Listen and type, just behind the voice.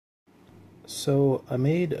So I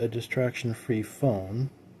made a distraction-free phone,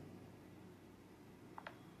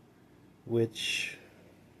 which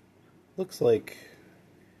looks like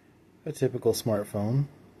a typical smartphone,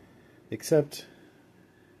 except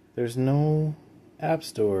there's no app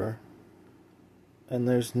store and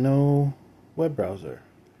there's no web browser.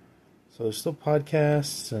 So there's still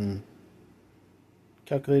podcasts and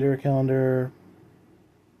calculator, calendar,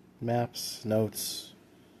 maps, notes,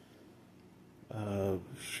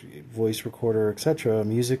 voice recorder, etc.,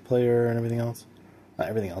 music player, and everything else. Not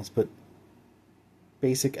everything else, but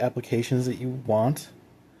basic applications that you want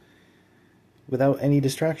without any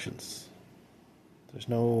distractions. There's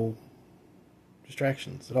no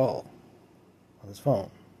distractions at all on this phone.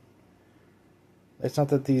 It's not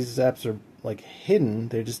that these apps are like hidden,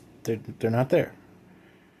 they're not there.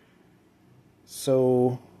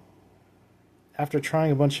 So after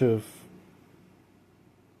trying a bunch of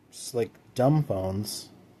like dumb phones,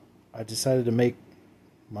 I decided to make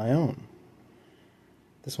my own.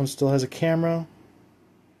 This one still has a camera.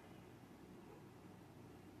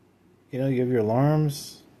 You know, you have your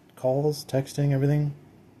alarms, calls, texting, everything.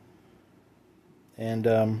 And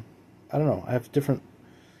I don't know, I have different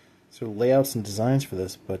sort of layouts and designs for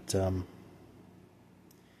this, but this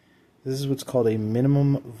is what's called a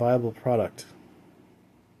minimum viable product.